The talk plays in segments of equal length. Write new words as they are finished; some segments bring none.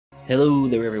Hello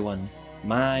there everyone,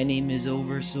 my name is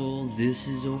Oversoul, this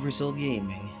is Oversoul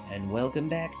Gaming, and welcome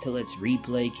back to Let's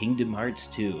Replay Kingdom Hearts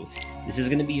 2. This is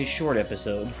going to be a short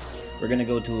episode. We're going to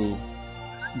go to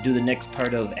do the next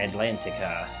part of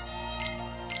Atlantica.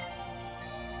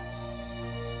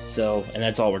 So, and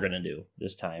that's all we're going to do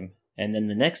this time. And then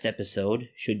the next episode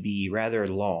should be rather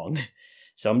long.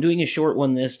 So I'm doing a short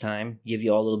one this time, give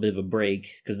you all a little bit of a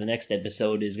break, because the next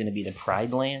episode is going to be the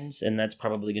Pride Lands, and that's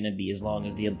probably going to be as long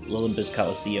as the Olympus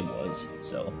Coliseum was,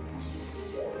 so...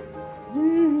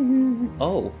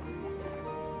 Oh.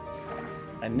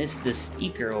 I missed this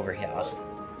sticker over here.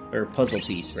 Or puzzle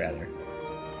piece, rather.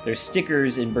 There's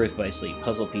stickers in Birth by Sleep,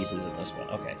 puzzle pieces in this one,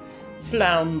 okay.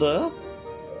 Flounder!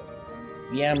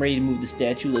 Yeah, I'm ready to move the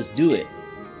statue, let's do it.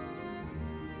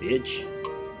 Bitch.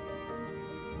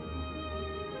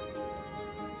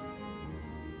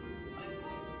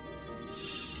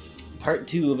 Part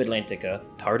 2 of Atlantica,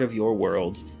 Part of Your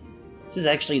World. This is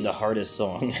actually the hardest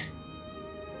song.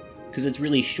 Because it's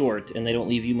really short, and they don't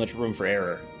leave you much room for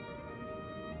error.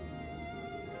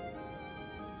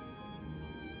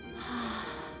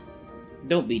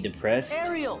 Don't be depressed.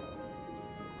 Ariel!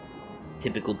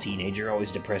 Typical teenager,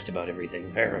 always depressed about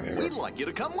everything. We'd like you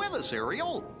to come with us,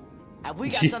 Ariel. Have we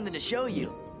got something to show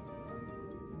you?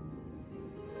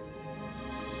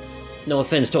 No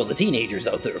offense to all the teenagers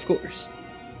out there, of course.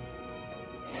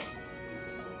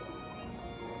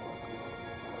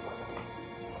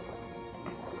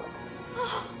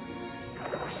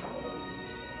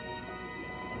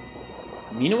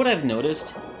 You know what I've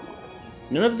noticed?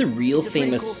 None of the real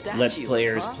famous cool Let's statue,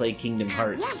 Players huh? play Kingdom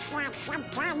Hearts. Looks like some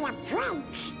kind of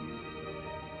prince.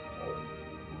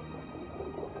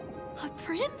 A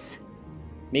prince?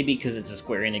 Maybe because it's a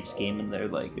Square Enix game and they're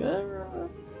like,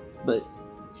 but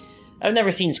I've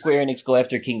never seen Square Enix go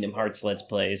after Kingdom Hearts Let's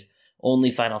Plays.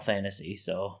 Only Final Fantasy,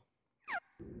 so.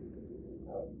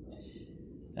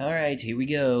 Alright, here we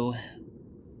go.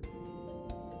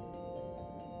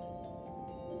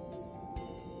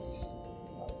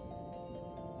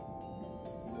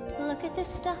 Look at this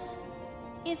stuff.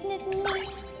 Isn't it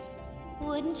neat?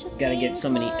 Wouldn't you Gotta get think so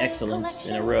many my excellents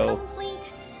in a collection's row.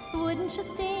 complete? Wouldn't you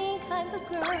think I'm the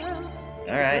girl?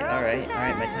 Alright,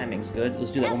 my timing's good.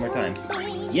 Let's do that one more time.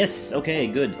 Everything. Yes, okay,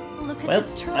 good. Look at Well,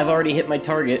 this I've already hit my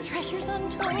target. treasures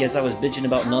untold. Guess I was bitching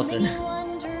about How nothing. many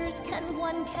wonders can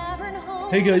one cavern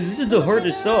hold? Hey guys, this is the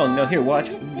hardest song. Now here, watch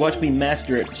me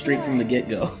master it straight from the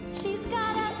get-go. She's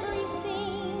got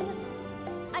everything.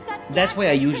 I've got That's why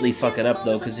I gadgets usually and fuck it up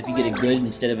though, because if you get a gizmos good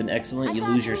instead of an excellent, you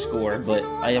lose your score, but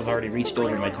I have already reached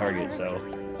over my target, so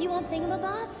You want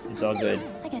thingamabobs? it's all good.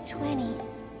 I got 20.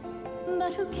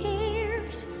 But who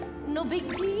cares? No big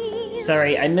deal.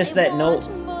 Sorry, I missed They that note.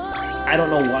 want more. I don't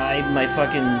know why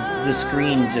the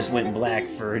screen just went black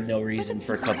for no reason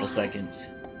for a couple seconds.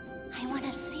 I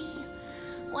wanna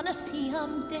see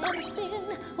him dancing,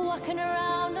 walking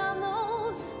around on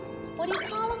those, what do you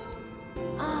call them?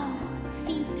 Oh,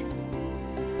 feet.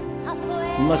 Up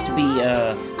where Must they be,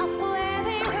 walk, up where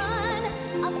they run,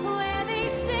 up where they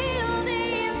steal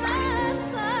the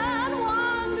sun,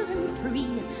 wandering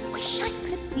free. Wish I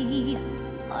could be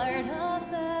part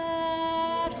of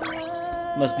that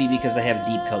world. Must be because I have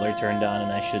deep color turned on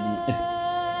and I shouldn't.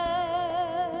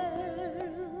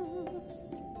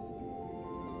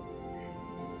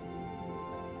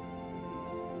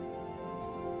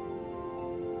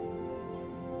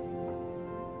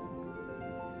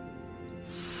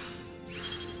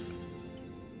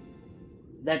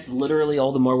 That's literally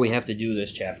all the more we have to do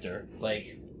this chapter.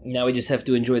 Like, now we just have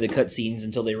to enjoy the cutscenes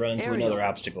until they run into Ariel. another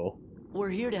obstacle. We're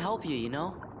here to help you, you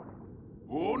know?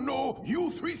 Oh no, you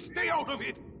three stay out of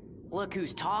it. Look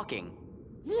who's talking.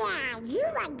 Yeah, you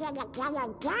were gonna tell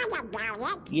your dad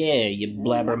about it. Yeah, you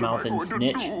blabbermouthing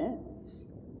snitch.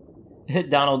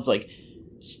 Donald's like,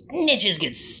 snitches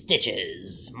get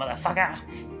stitches, motherfucker.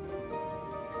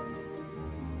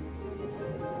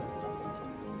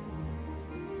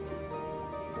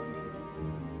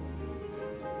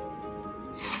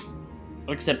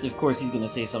 Except, of course, he's gonna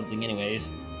say something anyways.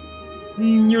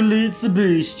 You're late,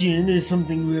 Sebastian. Is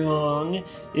something wrong?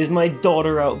 Is my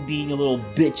daughter out being a little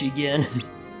bitch again?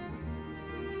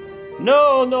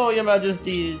 No, your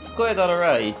majesty, it's quite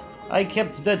alright. I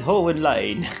kept that hoe in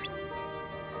line.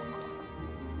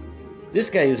 This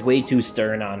guy is way too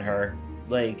stern on her.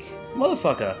 Like,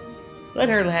 motherfucker. Let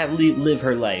her live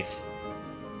her life.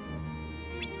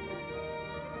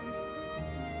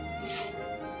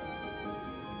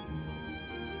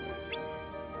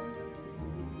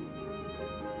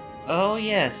 Oh,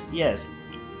 yes, yes.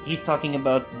 He's talking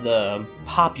about the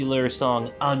popular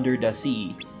song Under the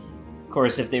Sea. Of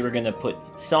course, if they were gonna put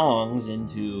songs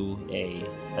into a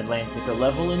Atlantica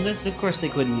level in this, of course they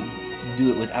couldn't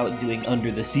do it without doing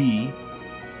Under the Sea.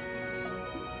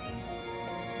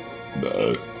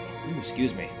 Ooh,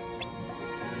 excuse me.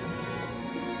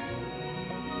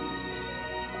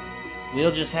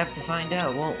 We'll just have to find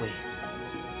out, won't we?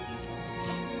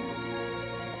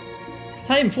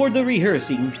 Time for the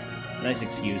rehearsing. Nice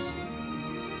excuse.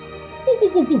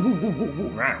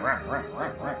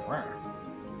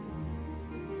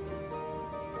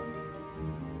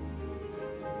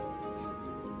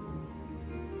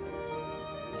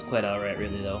 It's quite alright,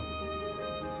 really, though.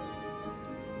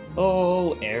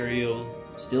 Oh, Ariel.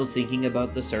 Still thinking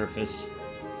about the surface.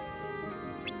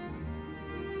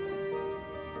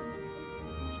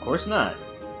 Of course not.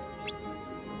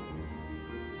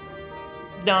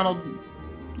 Donald,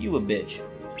 you a bitch.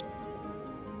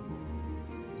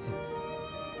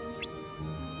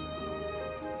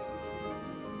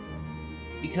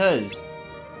 Because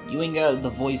you ain't got the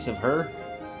voice of her.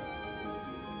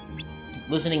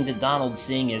 Listening to Donald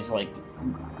sing is like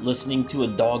listening to a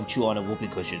dog chew on a whoopee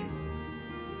cushion.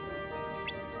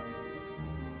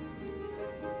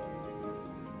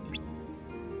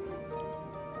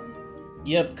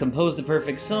 Yep, compose the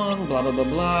perfect song, blah blah blah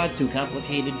blah, too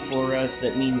complicated for us,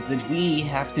 that means that we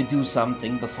have to do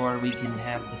something before we can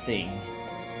have the thing.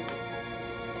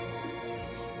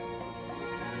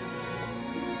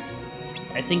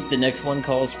 I think the next one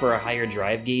calls for a higher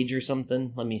drive gauge or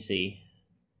something. Let me see.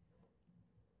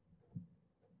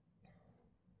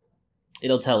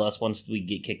 It'll tell us once we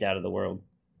get kicked out of the world.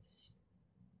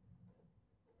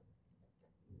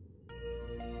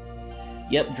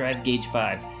 Yep, drive gauge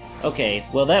 5. Okay,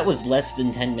 well that was less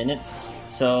than 10 minutes.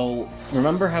 So,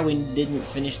 remember how we didn't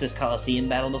finish this Colosseum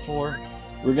battle before?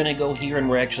 We're gonna go here and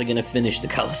we're actually gonna finish the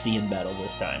Colosseum battle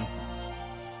this time.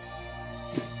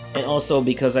 And also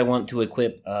because I want to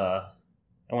equip, my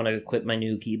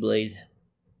new Keyblade.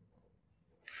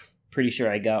 Pretty sure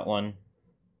I got one.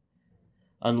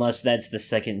 Unless that's the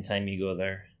second time you go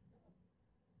there.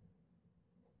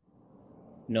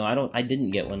 No, I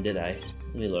didn't get one, did I?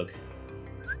 Let me look.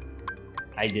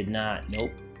 I did not.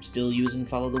 Nope. Still using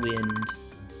Follow the Wind.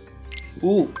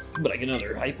 Ooh, but I get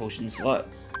another high potion slot.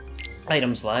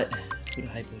 Item slot. Put a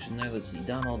high potion there. Let's see.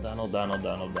 Donald.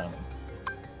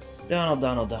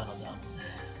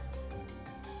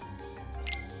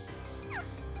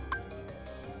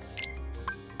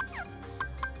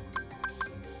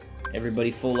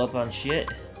 Everybody full up on shit.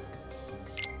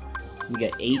 We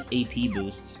got 8 AP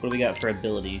boosts. What do we got for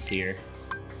abilities here?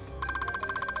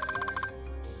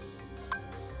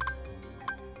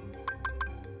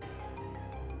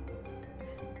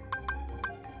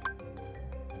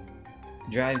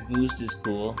 Drive boost is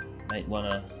cool. Might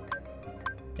wanna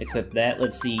equip that.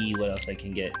 Let's see what else I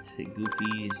can get.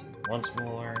 Goofies once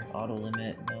more. Auto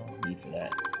limit. No need for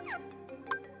that.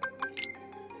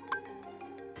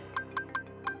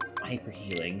 Hyper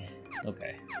healing.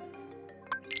 Okay.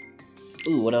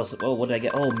 Ooh, what else? Oh, what did I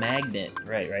get? Oh, magnet.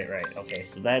 Right. Okay,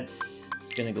 so that's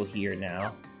gonna go here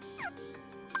now.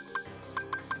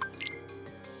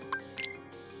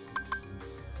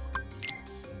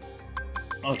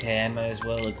 Okay, I might as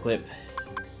well equip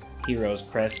Hero's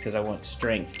Crest because I want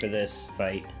strength for this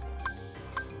fight.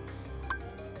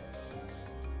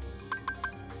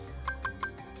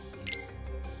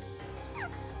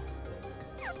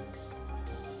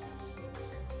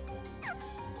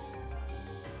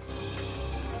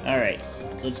 Alright,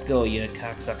 let's go, you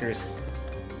cocksuckers.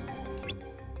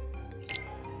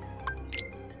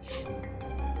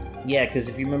 Yeah, because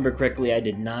if you remember correctly, I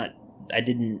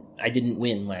didn't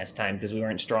win last time because we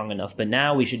weren't strong enough, but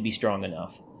now we should be strong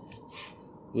enough.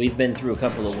 We've been through a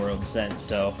couple of worlds since,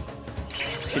 so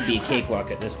should be a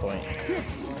cakewalk at this point.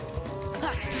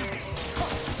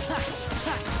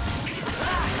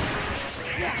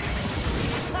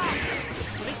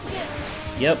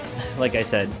 Yep, like I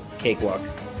said, cakewalk.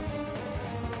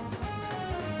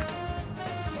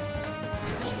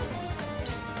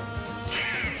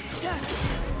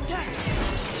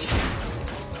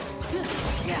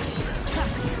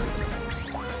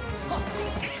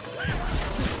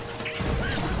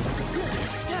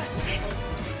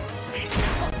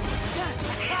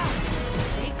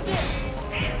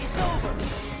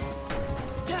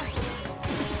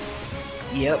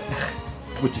 Yep,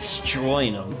 we're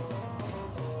destroying them.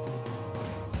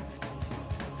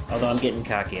 Although I'm getting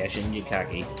cocky, I shouldn't get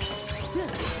cocky.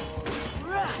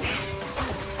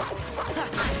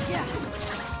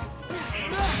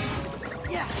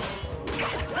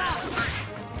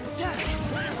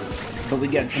 But we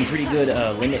got some pretty good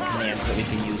limit commands that we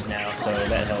can use now, so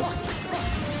that helps.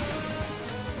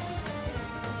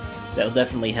 That'll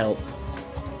definitely help.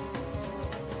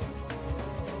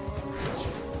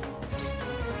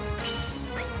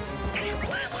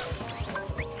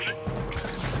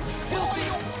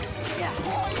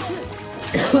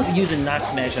 Using Knock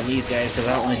Smash on these guys because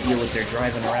I don't want to deal with their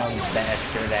driving around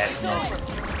bastard assness.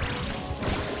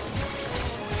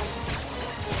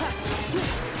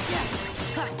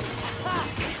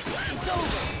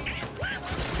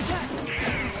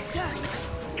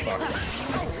 Fuck.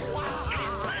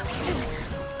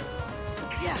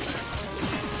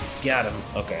 Got him.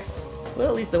 Okay. Well,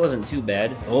 at least that wasn't too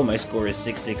bad. Oh, my score is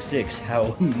 666.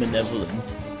 How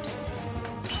malevolent.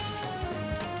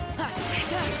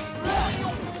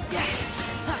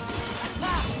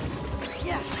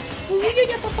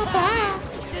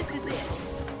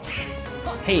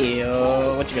 Hey,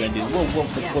 what you gonna do? Whoa, whoa,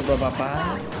 whoa, whoa, whoa,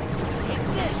 whoa.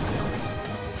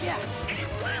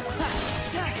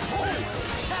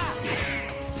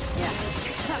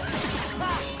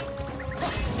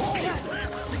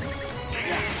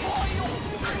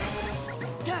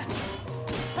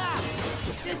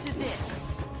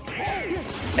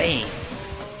 Bam!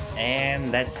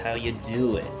 And that's how you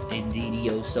do it.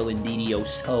 Indeedioso,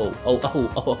 indeedioso. Oh, oh,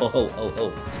 oh, oh, oh, oh,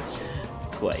 oh.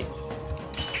 Quite.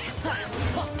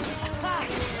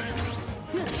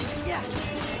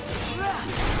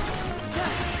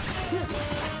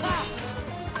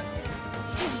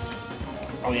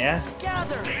 Oh, yeah?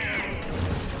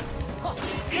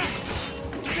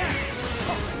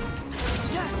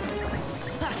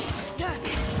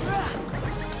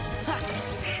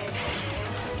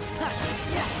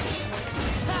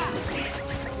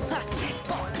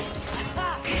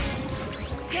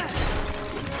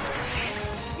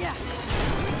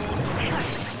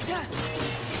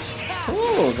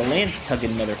 Oh, the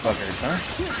lance-tugging motherfuckers, huh?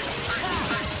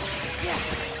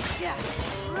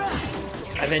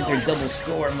 I've entered double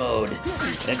score mode.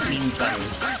 That means I'm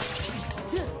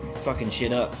fucking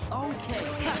shit up.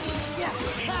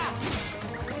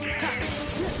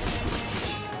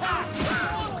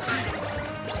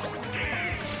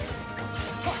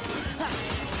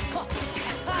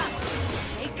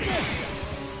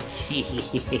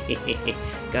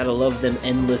 Gotta love them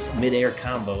endless mid-air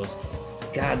combos.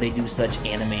 God, they do such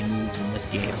anime moves in this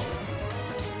game.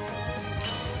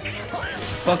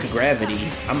 Fuck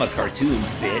gravity. I'm a cartoon,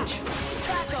 bitch.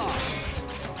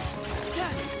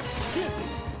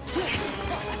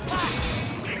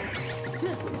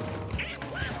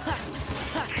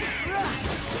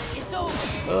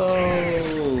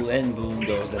 Oh, and boom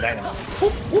goes the dynamite.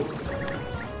 Whoop, whoop.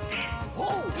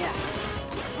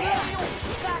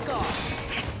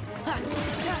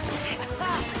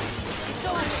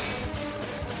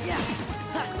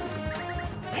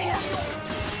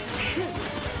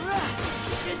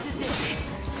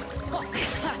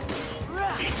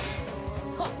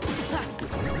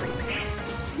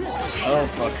 Oh,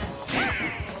 fuck.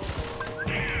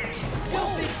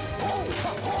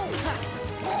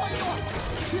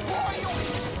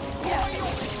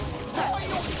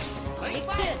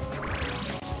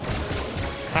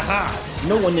 Haha!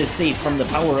 No one is safe from the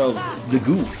power of the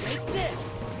goof.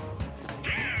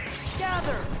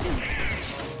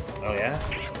 Oh, yeah?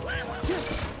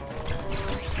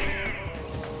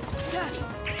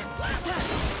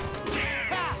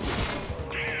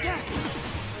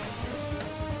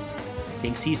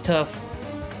 Thinks he's tough,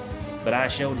 but I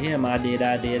showed him I did.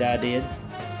 Gather.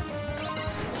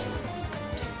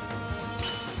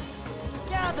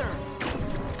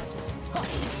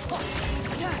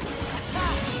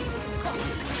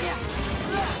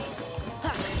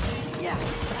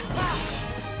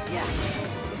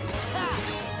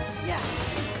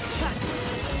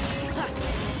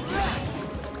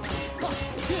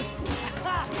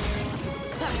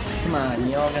 Come on,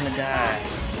 y'all gonna die.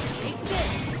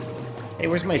 Hey,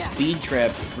 where's my speed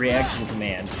trap reaction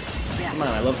command? Come on,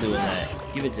 I love doing that.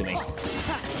 Give it to me.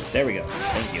 There we go.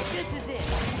 Thank you.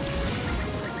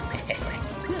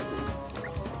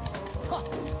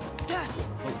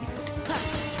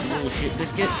 Little shit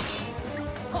biscuit.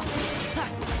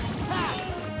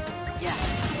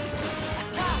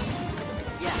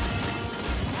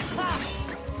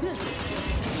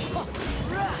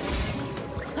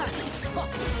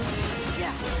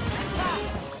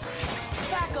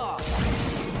 Back off.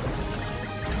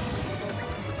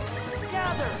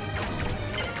 Gather.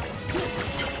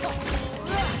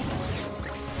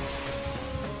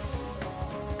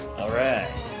 All right.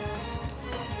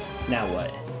 Now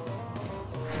what?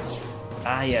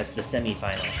 Ah, yes, the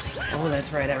semi-final. Oh,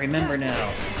 that's right. I remember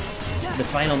now. The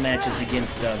final match is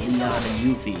against Leon and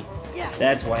Yuffie.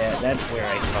 That's why. That's where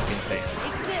I fucking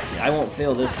failed. I won't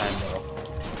fail this time though.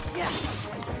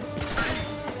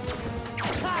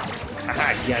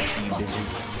 Ha! Gotcha, you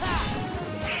bitches.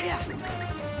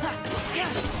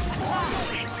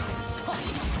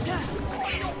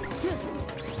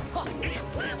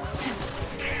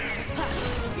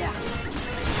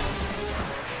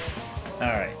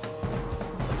 Alright.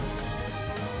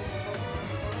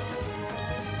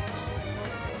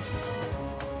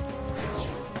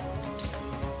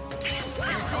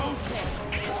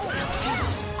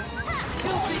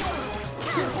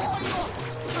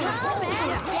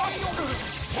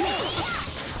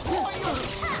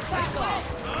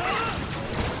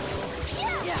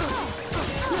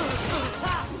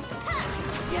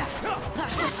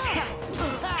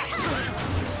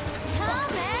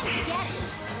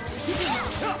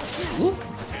 Whoop.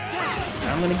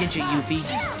 I'm gonna get you, Yuffie.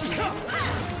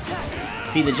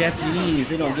 See, the Japanese,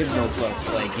 they don't give no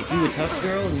fucks. Like, if you a tough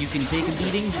girl and you can take a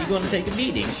beating, you're gonna take a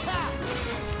beating.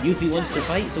 Yuffie wants to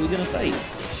fight, so we're gonna fight.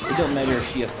 It don't matter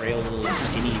if she a frail, little,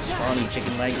 skinny, scrawny,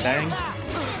 chicken-like thing.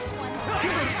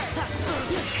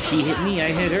 She hit me,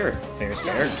 I hit her. Fair's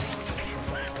fair.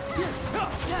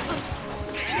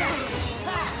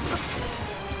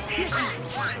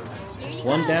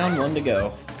 One down, one to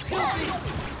go.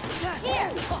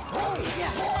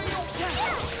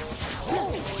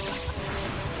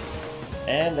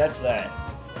 And that's that.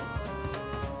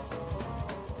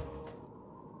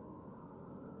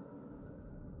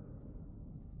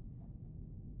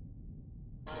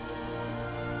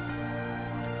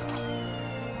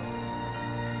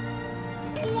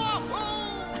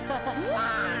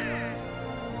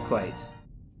 Quite.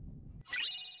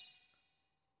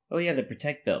 Oh yeah, the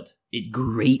Protect Belt. It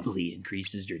greatly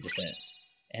increases your defense.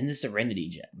 And the Serenity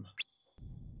Gem.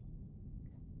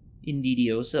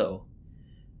 Indeedio so.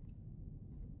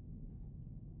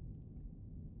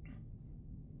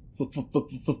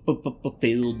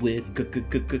 Filled with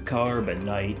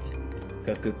carbonite.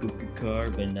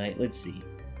 Carbonite. Let's see.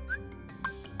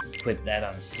 Equip that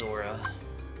on Sora.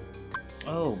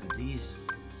 Oh, but these...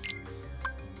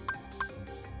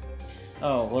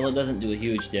 Oh, well, it doesn't do a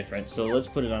huge difference, so let's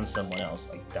put it on someone else,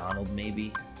 like Donald,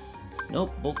 maybe.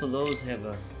 Nope, both of those have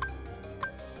a...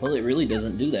 Well, it really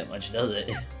doesn't do that much, does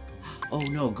it? Oh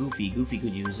no, Goofy. Goofy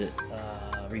could use it.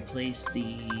 Replace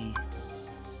the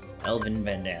Elven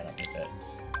bandana with it.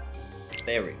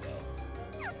 There we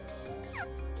go.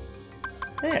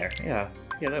 There, yeah.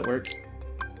 Yeah, that works.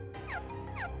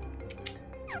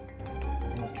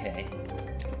 Okay.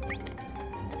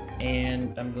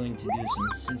 And I'm going to do some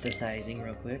synthesizing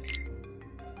real quick.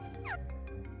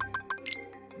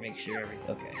 Make sure everything...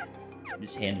 Okay.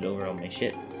 Just handed over all my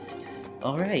shit.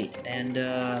 Alright, and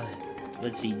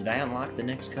let's see, did I unlock the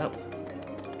next cup?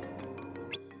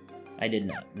 I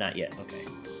did not yet, okay.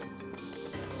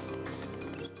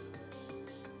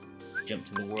 Jump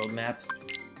to the world map.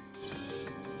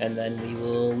 And then we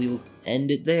will end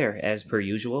it there, as per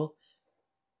usual.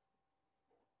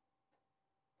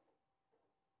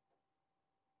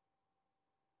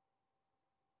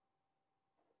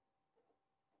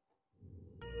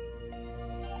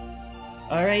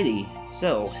 Alrighty,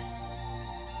 so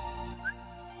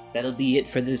that'll be it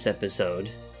for this episode.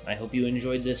 I hope you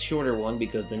enjoyed this shorter one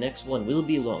because the next one will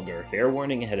be longer. Fair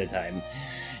warning ahead of time.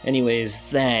 Anyways,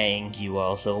 thank you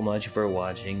all so much for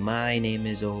watching. My name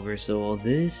is Oversoul.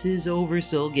 This is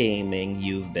Oversoul Gaming.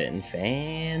 You've been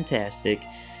fantastic.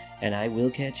 And I will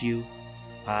catch you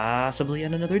possibly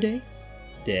on another day.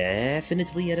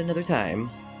 Definitely at another time.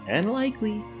 And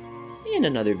likely in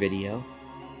another video.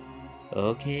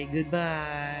 Okay,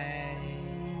 goodbye.